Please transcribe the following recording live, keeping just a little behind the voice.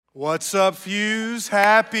What's up, Fuse?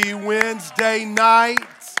 Happy Wednesday night.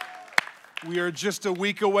 We are just a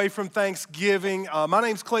week away from Thanksgiving. My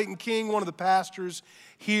name's Clayton King, one of the pastors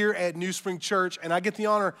here at New Spring Church, and I get the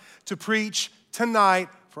honor to preach tonight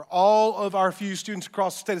for all of our Fuse students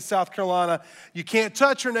across the state of South Carolina. You can't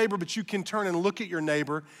touch your neighbor, but you can turn and look at your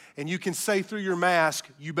neighbor, and you can say through your mask,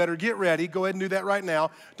 "You better get ready." Go ahead and do that right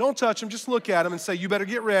now. Don't touch them, just look at them and say, "You better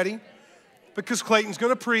get ready," because Clayton's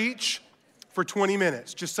going to preach for 20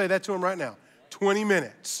 minutes. Just say that to him right now. 20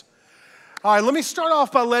 minutes. All right, let me start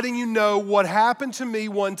off by letting you know what happened to me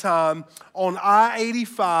one time on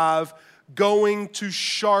I-85 going to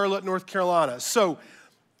Charlotte, North Carolina. So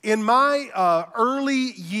in my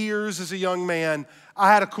early years as a young man,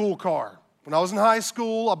 I had a cool car. When I was in high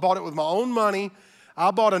school, I bought it with my own money.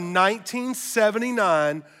 I bought a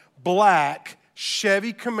 1979 black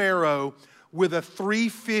Chevy Camaro with a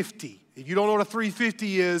 350. If you don't know what a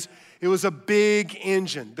 350 is, it was a big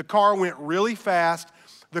engine. The car went really fast.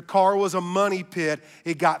 The car was a money pit.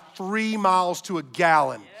 It got 3 miles to a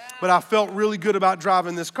gallon. But I felt really good about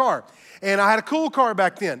driving this car. And I had a cool car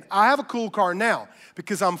back then. I have a cool car now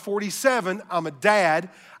because I'm 47. I'm a dad.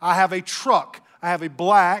 I have a truck. I have a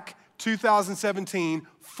black 2017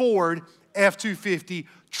 Ford F-250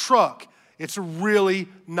 truck. It's a really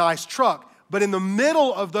nice truck. But in the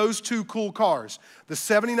middle of those two cool cars, the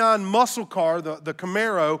 79 muscle car, the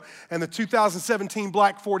Camaro, and the 2017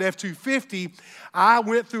 black Ford F-250, I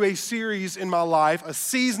went through a series in my life, a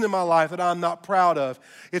season in my life that I'm not proud of.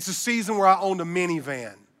 It's a season where I owned a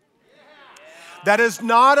minivan. That is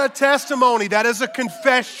not a testimony. That is a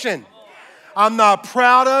confession. I'm not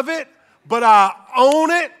proud of it, but I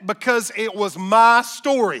own it because it was my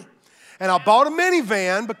story. And I bought a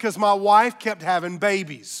minivan because my wife kept having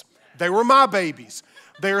babies. They were my babies.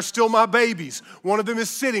 They are still my babies. One of them is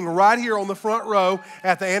sitting right here on the front row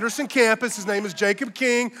at the Anderson campus. His name is Jacob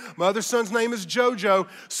King. My other son's name is JoJo.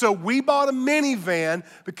 So we bought a minivan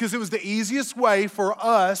because it was the easiest way for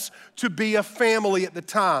us to be a family at the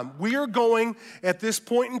time. We are going, at this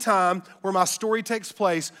point in time where my story takes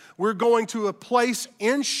place, we're going to a place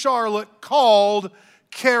in Charlotte called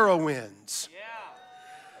Carowinds.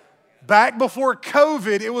 Back before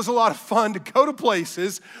COVID, it was a lot of fun to go to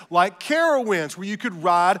places like Carowinds where you could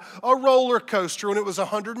ride a roller coaster when it was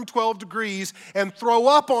 112 degrees and throw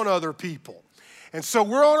up on other people. And so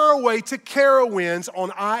we're on our way to Carowinds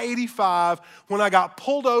on I-85 when I got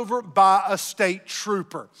pulled over by a state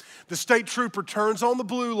trooper. The state trooper turns on the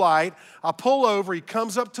blue light. I pull over. He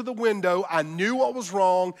comes up to the window. I knew what was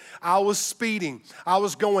wrong. I was speeding. I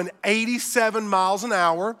was going 87 miles an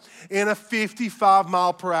hour in a 55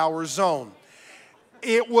 mile per hour zone.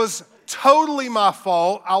 It was totally my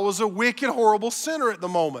fault. I was a wicked, horrible sinner at the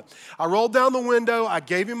moment. I rolled down the window. I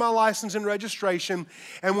gave him my license and registration.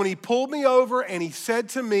 And when he pulled me over and he said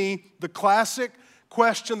to me the classic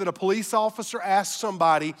question that a police officer asks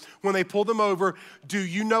somebody when they pull them over, "Do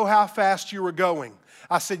you know how fast you were going?"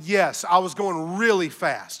 I said, "Yes, I was going really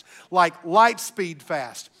fast, like light speed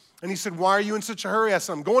fast." And he said, "Why are you in such a hurry?" I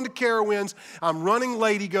said, "I'm going to Carowinds. I'm running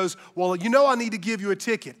late." He goes, "Well, you know I need to give you a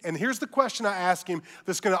ticket." And here's the question I asked him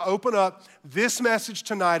that's going to open up this message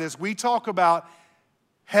tonight as we talk about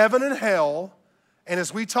heaven and hell and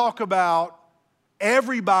as we talk about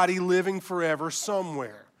everybody living forever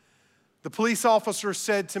somewhere. The police officer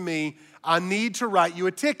said to me, "I need to write you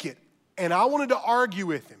a ticket." And I wanted to argue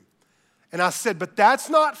with him. And I said, "But that's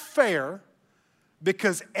not fair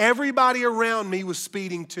because everybody around me was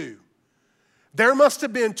speeding too. There must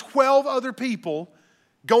have been 12 other people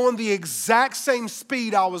going the exact same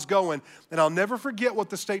speed I was going." And I'll never forget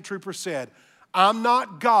what the state trooper said. "I'm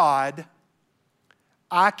not God.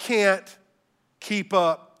 I can't keep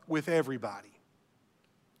up with everybody."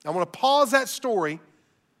 I want to pause that story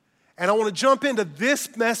and I want to jump into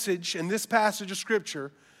this message and this passage of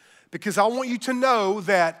Scripture because I want you to know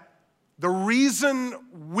that the reason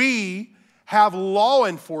we have law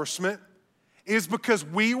enforcement is because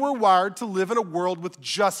we were wired to live in a world with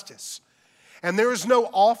justice. And there is no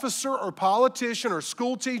officer or politician or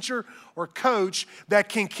school teacher or coach that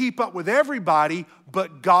can keep up with everybody,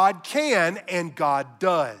 but God can and God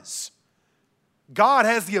does. God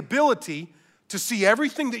has the ability to see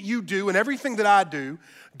everything that you do and everything that I do.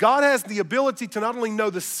 God has the ability to not only know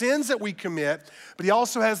the sins that we commit, but He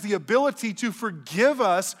also has the ability to forgive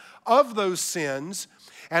us of those sins.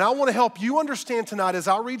 And I want to help you understand tonight as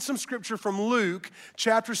I read some scripture from Luke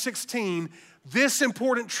chapter 16, this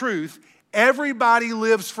important truth: everybody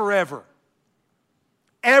lives forever.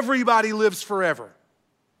 Everybody lives forever.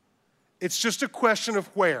 It's just a question of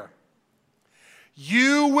where.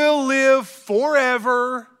 You will live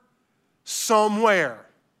forever somewhere.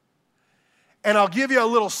 And I'll give you a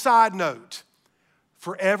little side note.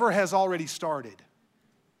 Forever has already started.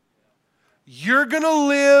 You're going to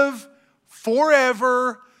live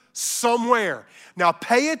forever somewhere. Now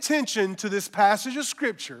pay attention to this passage of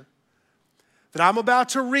Scripture that I'm about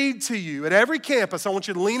to read to you. At every campus, I want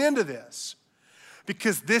you to lean into this,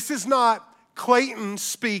 because this is not Clayton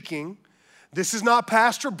speaking. This is not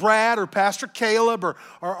Pastor Brad or Pastor Caleb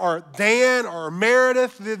or Dan or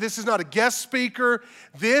Meredith. This is not a guest speaker.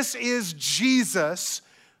 This is Jesus,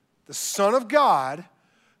 the Son of God,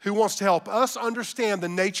 who wants to help us understand the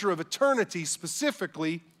nature of eternity,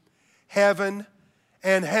 specifically heaven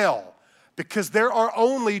and hell. Because there are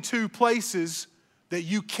only two places that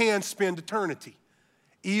you can spend eternity.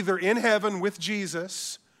 Either in heaven with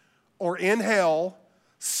Jesus or in hell,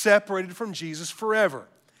 separated from Jesus forever.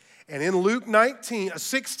 And in Luke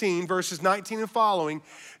 16, verses 19 and following,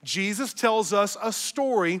 Jesus tells us a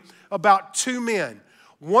story about two men.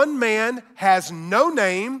 One man has no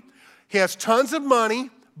name. He has tons of money,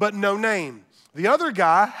 but no name. The other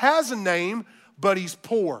guy has a name, but he's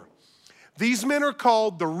poor. These men are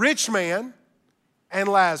called the rich man and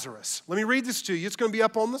Lazarus. Let me read this to you. It's going to be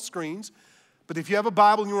up on the screens. But if you have a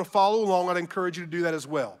Bible and you want to follow along, I'd encourage you to do that as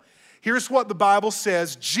well. Here's what the Bible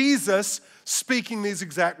says, Jesus speaking these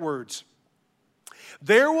exact words.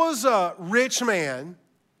 There was a rich man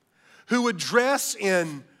who would dress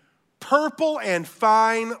in purple and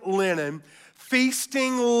fine linen,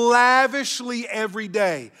 feasting lavishly every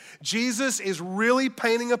day. Jesus is really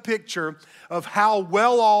painting a picture of how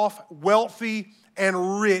well off, wealthy,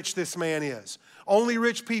 and rich this man is. Only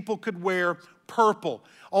rich people could wear purple.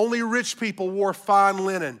 Only rich people wore fine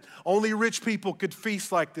linen. Only rich people could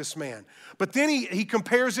feast like this man. But then he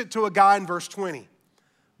compares it to a guy in verse 20.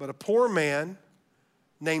 But a poor man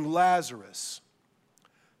named Lazarus,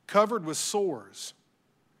 covered with sores,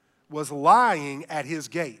 was lying at his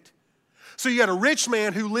gate. So you got a rich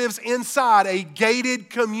man who lives inside a gated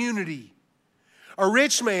community. A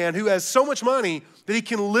rich man who has so much money that he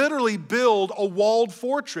can literally build a walled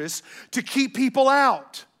fortress to keep people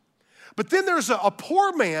out. But then there's a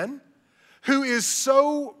poor man who is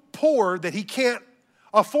so poor that he can't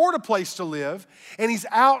afford a place to live, and he's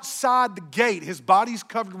outside the gate. His body's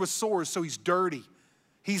covered with sores, so he's dirty.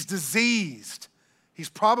 He's diseased. He's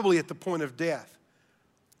probably at the point of death.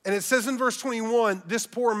 And it says in verse 21, this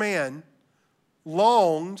poor man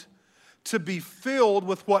longed to be filled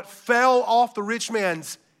with what fell off the rich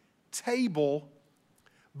man's table,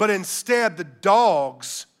 but instead the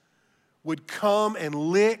dogs would come and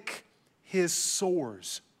lick his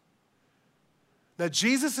sores. Now,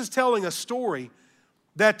 Jesus is telling a story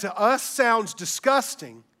that to us sounds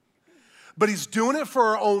disgusting, but he's doing it for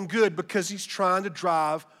our own good because he's trying to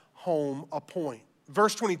drive home a point.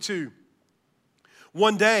 Verse 22,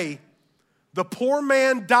 one day, the poor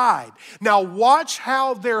man died. Now watch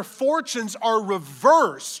how their fortunes are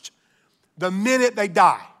reversed the minute they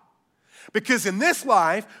die. Because in this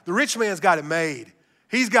life, the rich man's got it made.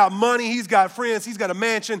 He's got money, he's got friends, he's got a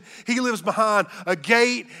mansion, he lives behind a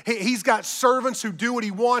gate, he's got servants who do what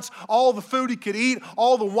he wants, all the food he could eat,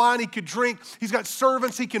 all the wine he could drink, he's got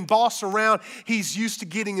servants he can boss around, he's used to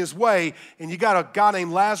getting his way. And you got a guy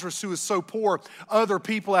named Lazarus who is so poor, other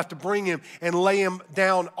people have to bring him and lay him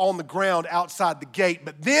down on the ground outside the gate.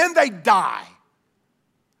 But then they die.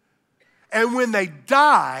 And when they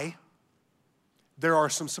die, there are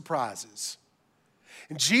some surprises.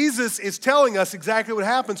 And Jesus is telling us exactly what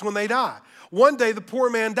happens when they die. One day, the poor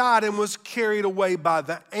man died and was carried away by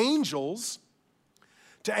the angels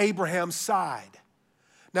to Abraham's side.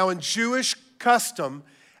 Now, in Jewish custom,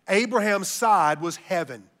 Abraham's side was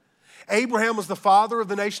heaven. Abraham was the father of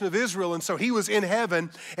the nation of Israel, and so he was in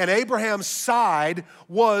heaven, and Abraham's side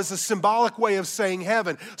was a symbolic way of saying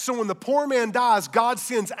heaven. So when the poor man dies, God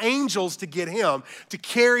sends angels to get him, to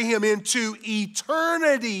carry him into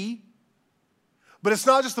eternity. But it's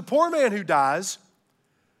not just the poor man who dies.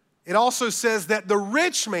 It also says that the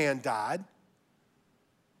rich man died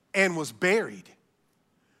and was buried.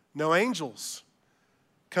 No angels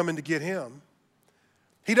coming to get him.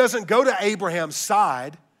 He doesn't go to Abraham's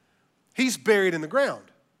side. He's buried in the ground.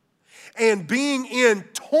 And being in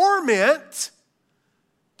torment,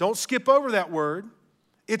 don't skip over that word.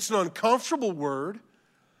 It's an uncomfortable word.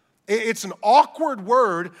 It's an awkward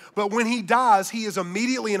word, but when he dies, he is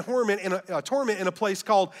immediately in torment in a place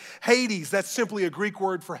called Hades. That's simply a Greek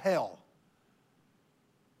word for hell.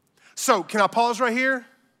 So, can I pause right here?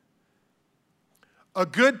 A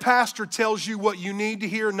good pastor tells you what you need to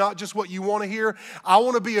hear, not just what you want to hear. I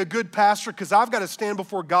want to be a good pastor because I've got to stand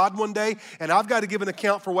before God one day, and I've got to give an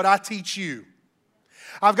account for what I teach you.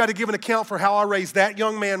 I've got to give an account for how I raised that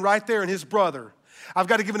young man right there and his brother. I've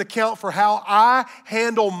got to give an account for how I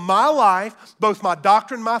handle my life, both my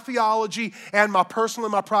doctrine, my theology, and my personal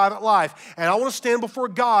and my private life. And I want to stand before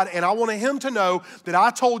God, and I want Him to know that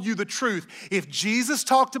I told you the truth. If Jesus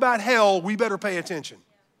talked about hell, we better pay attention.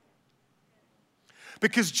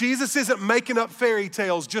 Because Jesus isn't making up fairy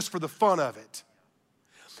tales just for the fun of it.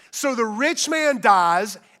 So the rich man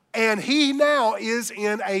dies, and he now is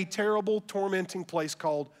in a terrible, tormenting place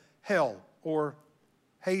called hell or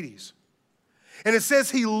Hades. And it says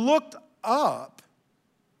he looked up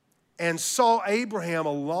and saw Abraham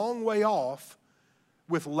a long way off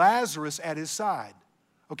with Lazarus at his side.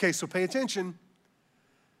 Okay, so pay attention.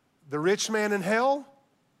 The rich man in hell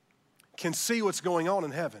can see what's going on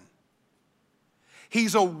in heaven.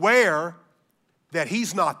 He's aware that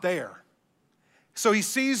he's not there. So he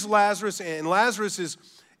sees Lazarus, and Lazarus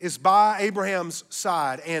is by Abraham's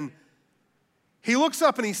side. And he looks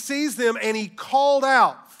up and he sees them, and he called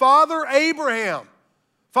out, Father Abraham,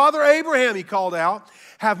 he called out,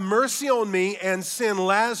 have mercy on me and send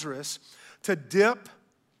Lazarus to dip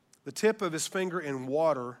the tip of his finger in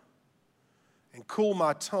water and cool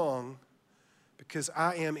my tongue, because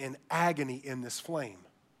I am in agony in this flame.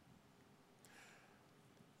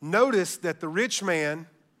 Notice that the rich man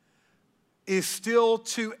is still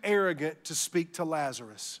too arrogant to speak to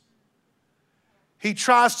Lazarus. He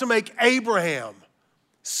tries to make Abraham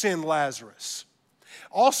send Lazarus.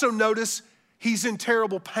 Also notice he's in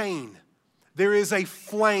terrible pain. There is a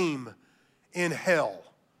flame in hell.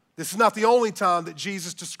 This is not the only time that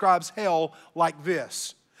Jesus describes hell like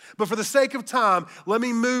this. But for the sake of time, let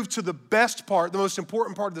me move to the best part, the most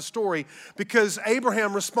important part of the story, because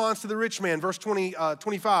Abraham responds to the rich man. Verse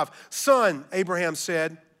 25, Son, Abraham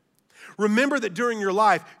said, remember that during your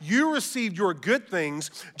life you received your good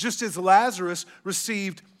things just as Lazarus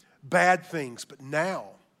received bad things. But now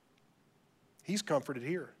he's comforted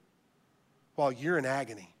here while you're in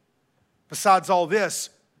agony. Besides all this,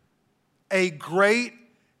 a great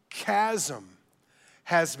chasm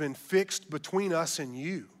has been fixed between us and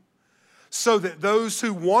you, so that those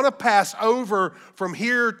who want to pass over from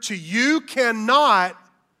here to you cannot,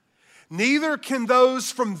 neither can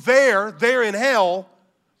those from there in hell,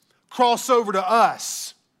 cross over to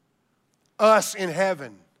us in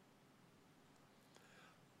heaven.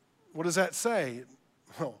 What does that say?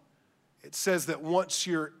 Well, it says that once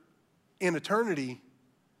you're in eternity,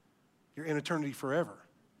 you're in eternity forever.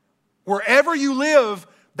 Wherever you live,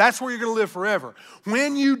 that's where you're going to live forever.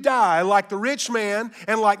 When you die, like the rich man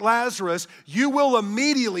and like Lazarus, you will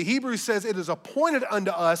immediately, Hebrews says, it is appointed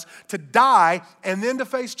unto us to die and then to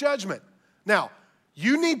face judgment. Now,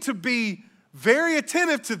 you need to be very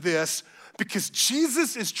attentive to this, because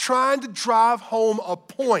Jesus is trying to drive home a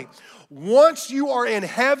point. Once you are in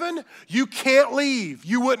heaven, you can't leave.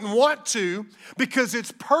 You wouldn't want to, because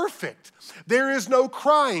it's perfect. There is no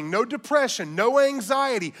crying, no depression, no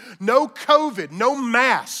anxiety, no COVID, no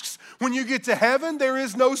masks. When you get to heaven, there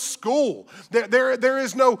is no school. There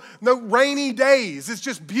is no rainy days. It's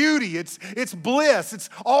just beauty. It's bliss. It's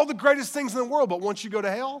all the greatest things in the world. But once you go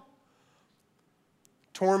to hell,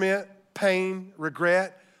 torment, pain,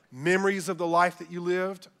 regret, memories of the life that you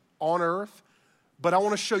lived on earth. But I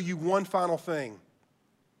want to show you one final thing.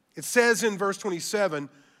 It says in verse 27,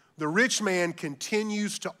 the rich man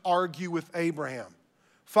continues to argue with Abraham.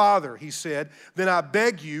 Father, he said, then I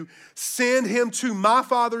beg you, send him to my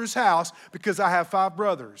father's house, because I have 5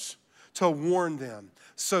 brothers, to warn them,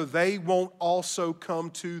 so they won't also come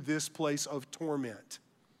to this place of torment.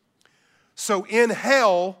 So in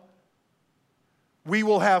hell, we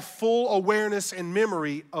will have full awareness and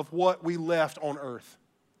memory of what we left on earth.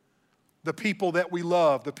 The people that we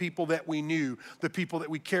loved, the people that we knew, the people that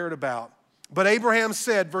we cared about. But Abraham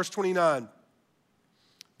said, verse 29,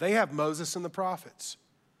 they have Moses and the prophets.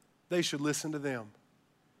 They should listen to them.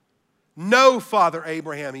 No, Father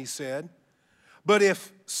Abraham, he said, but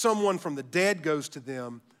if someone from the dead goes to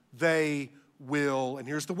them, they will, and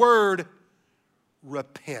here's the word,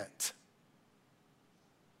 repent.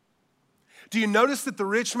 Do you notice that the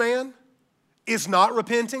rich man is not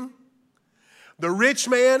repenting? The rich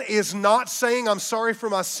man is not saying, I'm sorry for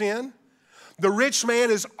my sin. The rich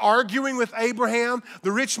man is arguing with Abraham.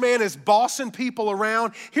 The rich man is bossing people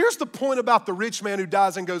around. Here's the point about the rich man who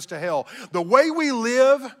dies and goes to hell. The way we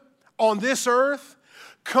live on this earth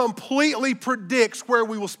completely predicts where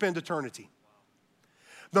we will spend eternity.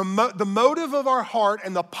 The motive of our heart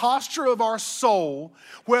and the posture of our soul,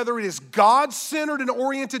 whether it is God-centered and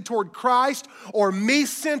oriented toward Christ or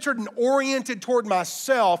me-centered and oriented toward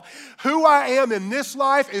myself, who I am in this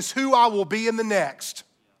life is who I will be in the next.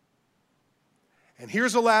 And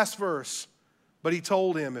here's the last verse, But he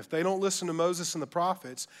told him, if they don't listen to Moses and the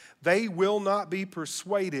prophets, they will not be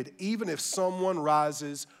persuaded, even if someone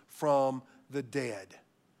rises from the dead.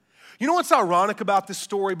 You know what's ironic about this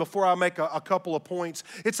story before I make a couple of points?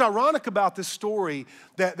 It's ironic about this story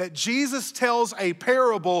that Jesus tells a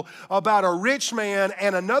parable about a rich man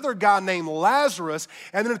and another guy named Lazarus.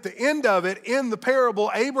 And then at the end of it, in the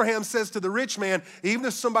parable, Abraham says to the rich man, even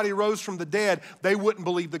if somebody rose from the dead, they wouldn't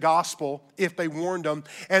believe the gospel if they warned them.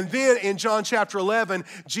 And then in John chapter 11,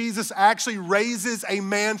 Jesus actually raises a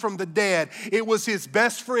man from the dead. It was his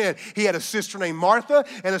best friend. He had a sister named Martha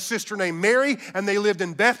and a sister named Mary, and they lived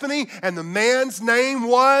in Bethany. And the man's name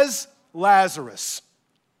was Lazarus.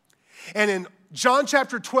 And in John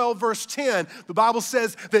chapter 12, verse 10, the Bible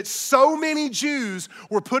says that so many Jews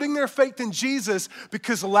were putting their faith in Jesus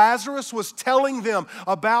because Lazarus was telling them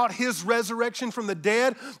about his resurrection from the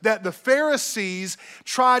dead, that the Pharisees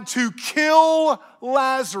tried to kill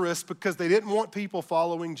Lazarus because they didn't want people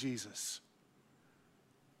following Jesus.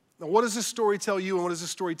 Now, what does this story tell you, and what does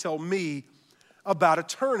this story tell me about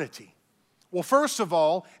eternity? Well, first of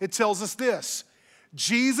all, it tells us this: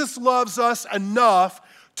 Jesus loves us enough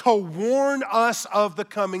to warn us of the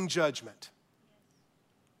coming judgment.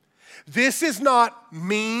 This is not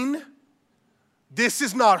mean. This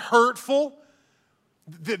is not hurtful.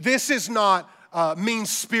 This is not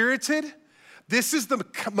mean-spirited. This is the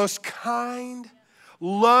most kind,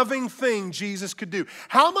 loving thing Jesus could do.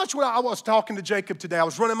 How much would I was talking to Jacob today. I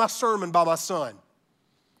was running my sermon by my son.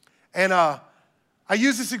 And I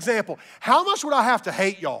use this example. How much would I have to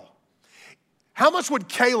hate y'all? How much would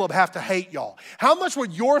Caleb have to hate y'all? How much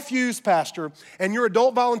would your Fuse pastor and your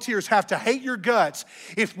adult volunteers have to hate your guts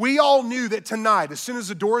if we all knew that tonight, as soon as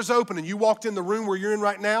the doors open and you walked in the room where you're in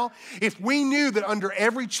right now, if we knew that under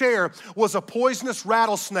every chair was a poisonous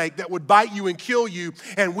rattlesnake that would bite you and kill you,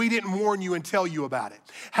 and we didn't warn you and tell you about it?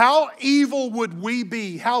 How evil would we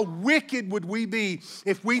be? How wicked would we be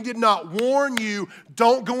if we did not warn you,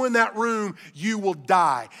 don't go in that room, you will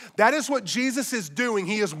die? That is what Jesus is doing.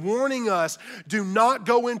 He is warning us, do not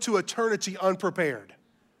go into eternity unprepared.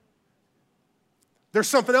 There's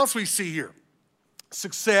something else we see here.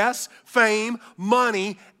 Success, fame,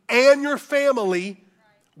 money, and your family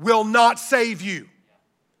will not save you.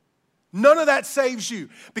 None of that saves you,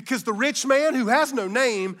 because the rich man who has no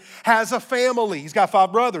name has a family. He's got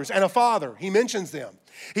 5 brothers and a father. He mentions them.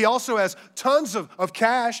 He also has tons of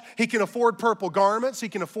cash. He can afford purple garments. He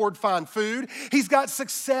can afford fine food. He's got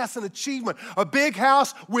success and achievement, a big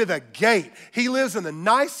house with a gate. He lives in the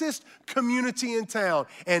nicest community in town,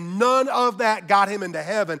 and none of that got him into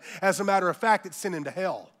heaven. As a matter of fact, it sent him to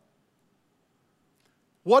hell.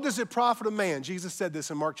 What does it profit a man? Jesus said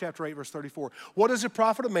this in Mark chapter 8, verse 34. What does it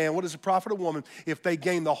profit a man? What does it profit a woman if they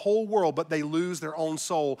gain the whole world but they lose their own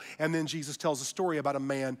soul? And then Jesus tells a story about a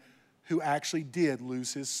man who actually did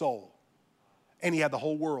lose his soul. And he had the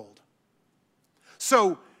whole world.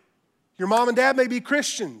 So your mom and dad may be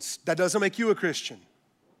Christians. That doesn't make you a Christian.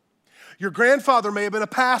 Your grandfather may have been a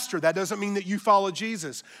pastor. That doesn't mean that you follow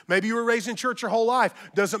Jesus. Maybe you were raised in church your whole life.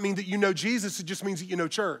 Doesn't mean that you know Jesus. It just means that you know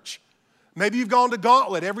church. Maybe you've gone to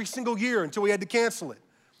Gauntlet every single year until we had to cancel it.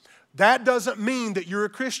 That doesn't mean that you're a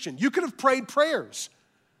Christian. You could have prayed prayers.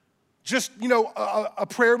 Just, a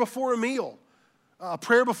prayer before a meal. A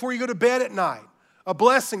prayer before you go to bed at night. A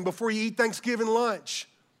blessing before you eat Thanksgiving lunch.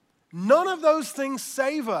 None of those things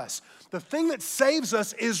save us. The thing that saves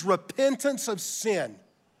us is repentance of sin.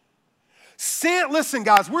 Sin, listen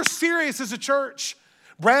guys, we're serious as a church.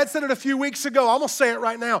 Brad said it a few weeks ago. I'm going to say it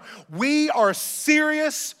right now. We are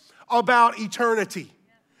serious about eternity.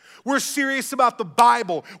 We're serious about the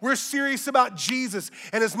Bible. We're serious about Jesus.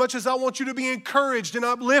 And as much as I want you to be encouraged and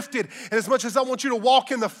uplifted, and as much as I want you to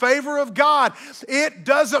walk in the favor of God, it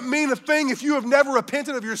doesn't mean a thing if you have never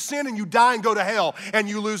repented of your sin and you die and go to hell and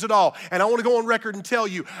you lose it all. And I want to go on record and tell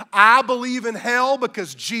you, I believe in hell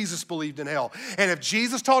because Jesus believed in hell. And if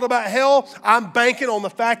Jesus taught about hell, I'm banking on the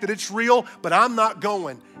fact that it's real, but I'm not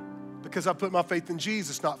going because I put my faith in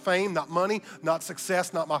Jesus, not fame, not money, not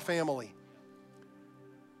success, not my family.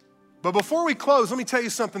 But before we close, let me tell you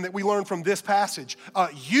something that we learned from this passage.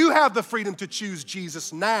 You have the freedom to choose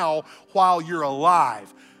Jesus now while you're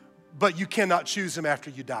alive, but you cannot choose him after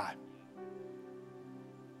you die.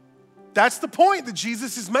 That's the point that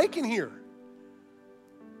Jesus is making here.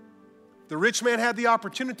 The rich man had the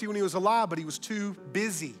opportunity when he was alive, but he was too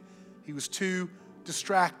busy. He was too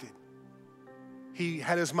distracted. He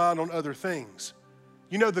had his mind on other things.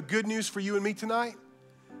 You know the good news for you and me tonight?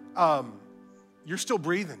 You're still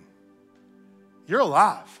breathing. You're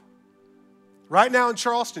alive. Right now in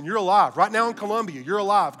Charleston, you're alive. Right now in Columbia, you're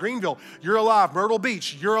alive. Greenville, you're alive. Myrtle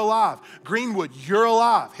Beach, you're alive. Greenwood, you're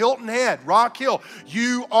alive. Hilton Head, Rock Hill,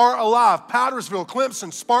 you are alive. Powdersville,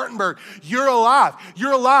 Clemson, Spartanburg, you're alive.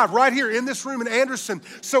 You're alive right here in this room in Anderson.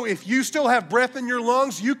 So if you still have breath in your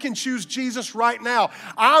lungs, you can choose Jesus right now.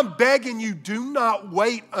 I'm begging you, do not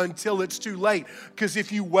wait until it's too late. Because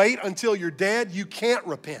if you wait until you're dead, you can't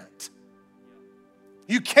repent.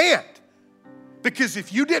 You can't. Because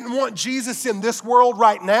if you didn't want Jesus in this world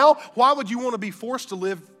right now, why would you want to be forced to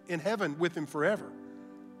live in heaven with him forever?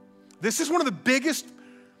 This is one of the biggest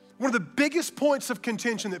points of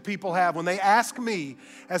contention that people have when they ask me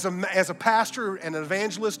as a pastor and an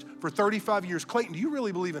evangelist for 35 years, Clayton, do you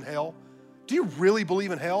really believe in hell? Do you really believe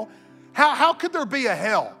in hell? How could there be a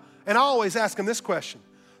hell? And I always ask them this question.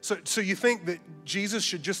 So you think that Jesus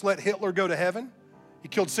should just let Hitler go to heaven? He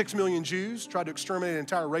killed 6 million Jews, tried to exterminate an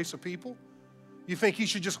entire race of people. You think he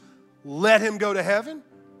should just let him go to heaven?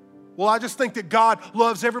 Well, I just think that God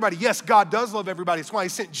loves everybody. Yes, God does love everybody. That's why he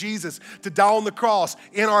sent Jesus to die on the cross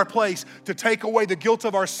in our place, to take away the guilt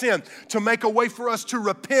of our sin, to make a way for us to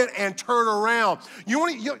repent and turn around.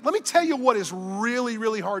 Let me tell you what is really,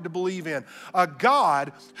 really hard to believe in. A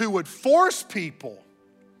God who would force people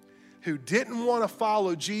who didn't want to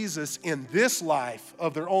follow Jesus in this life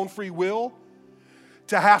of their own free will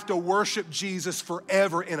to have to worship Jesus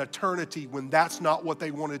forever in eternity when that's not what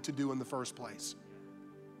they wanted to do in the first place.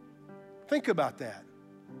 Think about that.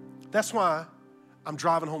 That's why I'm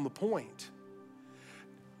driving home the point.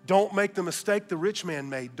 Don't make the mistake the rich man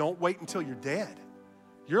made. Don't wait until you're dead.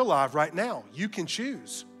 You're alive right now. You can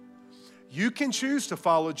choose. You can choose to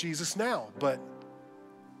follow Jesus now, but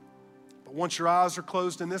once your eyes are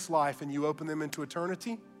closed in this life and you open them into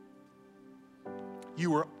eternity,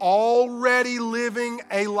 you are already living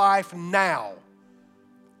a life now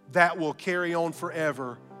that will carry on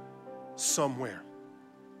forever somewhere.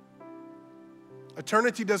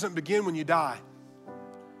 Eternity doesn't begin when you die.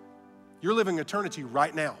 You're living eternity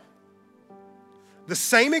right now. The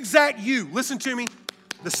same exact you, listen to me,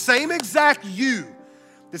 the same exact you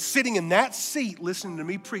that's sitting in that seat listening to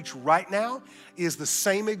me preach right now is the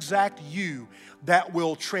same exact you that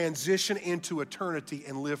will transition into eternity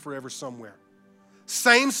and live forever somewhere.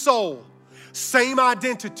 Same soul, same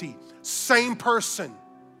identity, same person.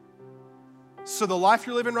 So the life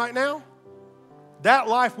you're living right now, that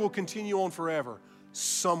life will continue on forever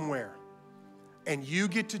somewhere. And you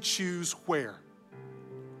get to choose where.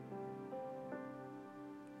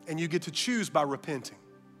 And you get to choose by repenting.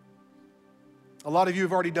 A lot of you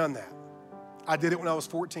have already done that. I did it when I was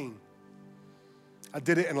 14. I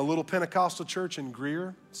did it in a little Pentecostal church in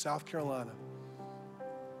Greer, South Carolina.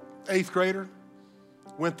 8th grader.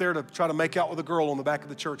 Went there to try to make out with a girl on the back of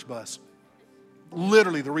the church bus.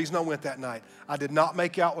 Literally, the reason I went that night. I did not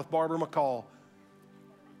make out with Barbara McCall.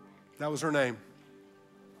 That was her name.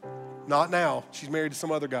 Not now. She's married to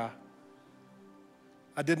some other guy.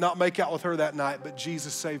 I did not make out with her that night, but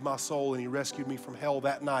Jesus saved my soul and he rescued me from hell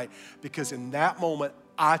that night because in that moment,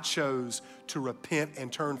 I chose to repent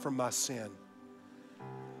and turn from my sin.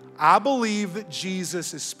 I believe that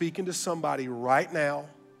Jesus is speaking to somebody right now.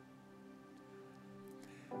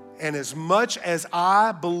 And as much as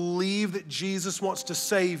I believe that Jesus wants to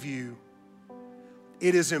save you,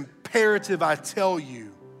 it is imperative I tell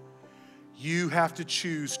you, you have to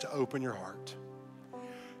choose to open your heart.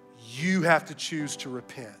 You have to choose to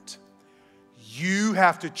repent. You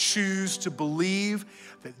have to choose to believe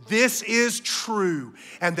that this is true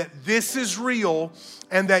and that this is real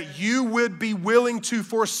and that you would be willing to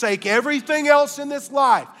forsake everything else in this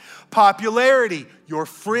life. Popularity, your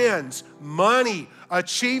friends, money,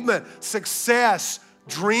 achievement, success,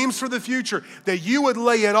 dreams for the future, that you would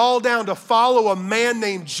lay it all down to follow a man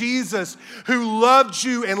named Jesus who loved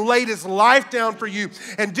you and laid his life down for you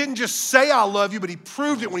and didn't just say I love you, but he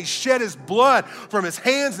proved it when he shed his blood from his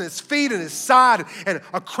hands and his feet and his side and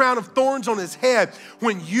a crown of thorns on his head.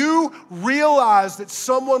 When you realize that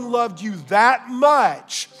someone loved you that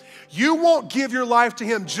much, you won't give your life to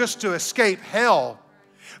him just to escape hell.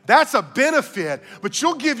 That's a benefit, but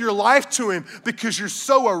you'll give your life to him because you're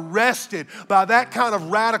so arrested by that kind of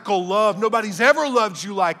radical love. Nobody's ever loved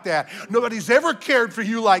you like that. Nobody's ever cared for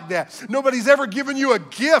you like that. Nobody's ever given you a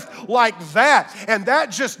gift like that. And that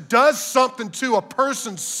just does something to a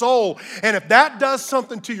person's soul. And if that does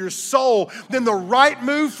something to your soul, then the right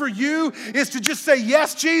move for you is to just say,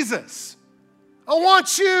 yes, Jesus, I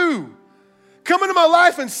want you. Come into my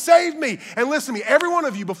life and save me. And listen to me, every one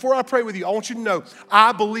of you, before I pray with you, I want you to know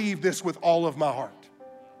I believe this with all of my heart.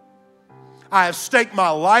 I have staked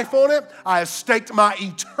my life on it. I have staked my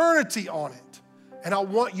eternity on it. And I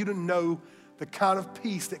want you to know the kind of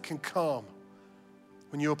peace that can come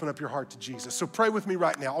when you open up your heart to Jesus. So pray with me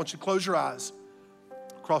right now. I want you to close your eyes.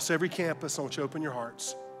 Across every campus, I want you to open your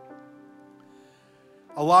hearts.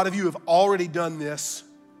 A lot of you have already done this.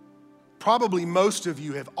 Probably most of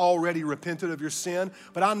you have already repented of your sin,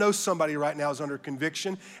 but I know somebody right now is under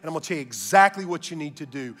conviction, and I'm gonna tell you exactly what you need to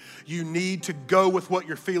do. You need to go with what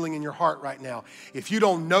you're feeling in your heart right now. If you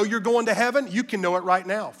don't know you're going to heaven, you can know it right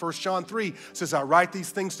now. 1 John 3 says, I write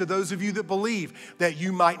these things to those of you that believe, that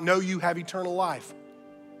you might know you have eternal life.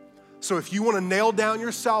 So if you wanna nail down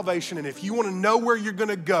your salvation, and if you wanna know where you're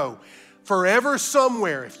gonna go, forever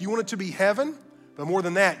somewhere, if you want it to be heaven, but more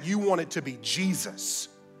than that, you want it to be Jesus.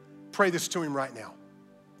 Pray this to him right now.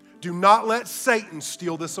 Do not let Satan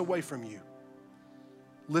steal this away from you.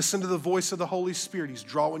 Listen to the voice of the Holy Spirit. He's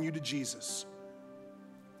drawing you to Jesus.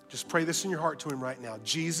 Just pray this in your heart to him right now.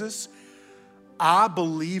 Jesus, I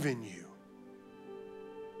believe in you.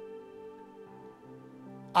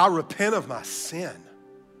 I repent of my sin.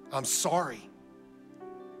 I'm sorry.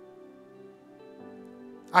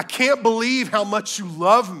 I can't believe how much you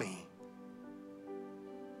love me,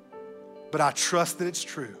 but I trust that it's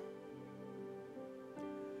true.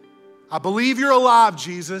 I believe you're alive,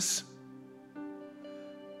 Jesus.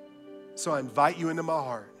 So I invite you into my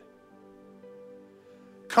heart.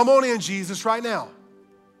 Come on in, Jesus, right now.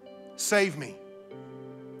 Save me.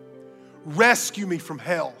 Rescue me from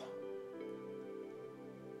hell.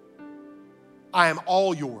 I am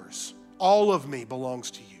all yours. All of me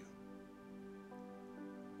belongs to you.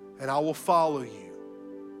 And I will follow you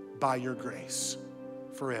by your grace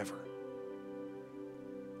forever.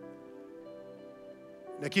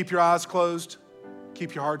 Now keep your eyes closed.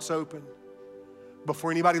 Keep your hearts open.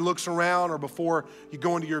 Before anybody looks around or before you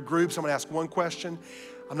go into your groups, I'm going to ask one question.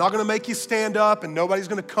 I'm not going to make you stand up and nobody's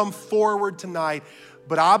going to come forward tonight,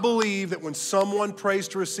 but I believe that when someone prays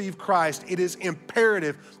to receive Christ, it is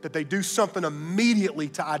imperative that they do something immediately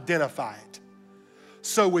to identify it.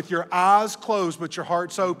 So with your eyes closed but your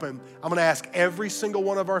hearts open, I'm going to ask every single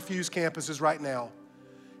one of our Fuse campuses right now,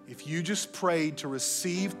 if you just prayed to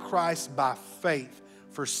receive Christ by faith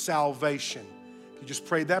for salvation, if you just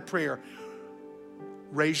prayed that prayer,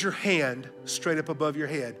 raise your hand straight up above your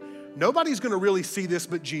head. Nobody's going to really see this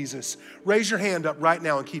but Jesus. Raise your hand up right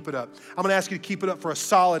now and keep it up. I'm going to ask you to keep it up for a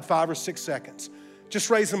solid 5 or 6 seconds. Just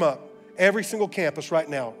raise them up. Every single campus right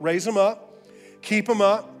now. Raise them up. Keep them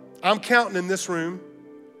up. I'm counting in this room.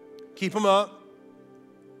 Keep them up.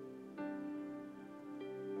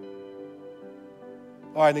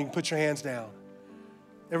 All right, then you can put your hands down.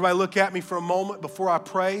 Everybody look at me for a moment before I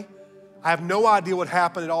pray. I have no idea what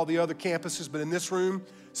happened at all the other campuses, but in this room,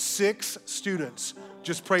 6 students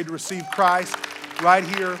just prayed to receive Christ right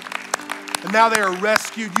here. And now they are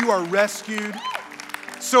rescued. You are rescued.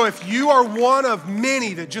 So if you are one of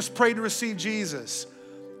many that just prayed to receive Jesus,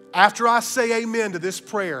 after I say amen to this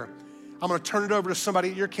prayer, I'm going to turn it over to somebody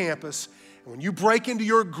at your campus. And when you break into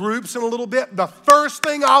your groups in a little bit, the first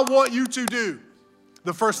thing I want you to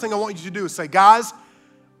do is say, guys,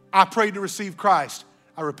 I prayed to receive Christ.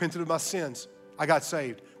 I repented of my sins. I got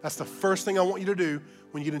saved. That's the first thing I want you to do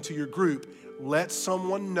when you get into your group. Let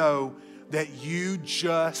someone know that you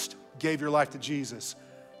just gave your life to Jesus.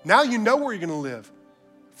 Now you know where you're going to live.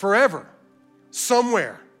 Forever.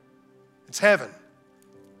 Somewhere. It's heaven.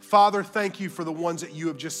 Father, thank you for the ones that you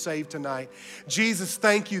have just saved tonight. Jesus,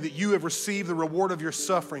 thank you that you have received the reward of your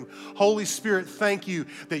suffering. Holy Spirit, thank you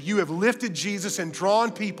that you have lifted Jesus and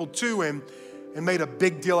drawn people to him and made a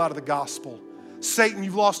big deal out of the gospel. Satan,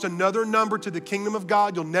 you've lost another number to the kingdom of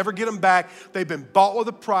God. You'll never get them back. They've been bought with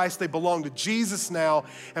a price. They belong to Jesus now.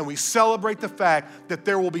 And we celebrate the fact that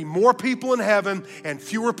there will be more people in heaven and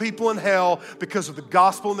fewer people in hell because of the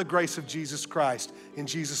gospel and the grace of Jesus Christ. In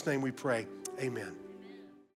Jesus' name we pray. Amen.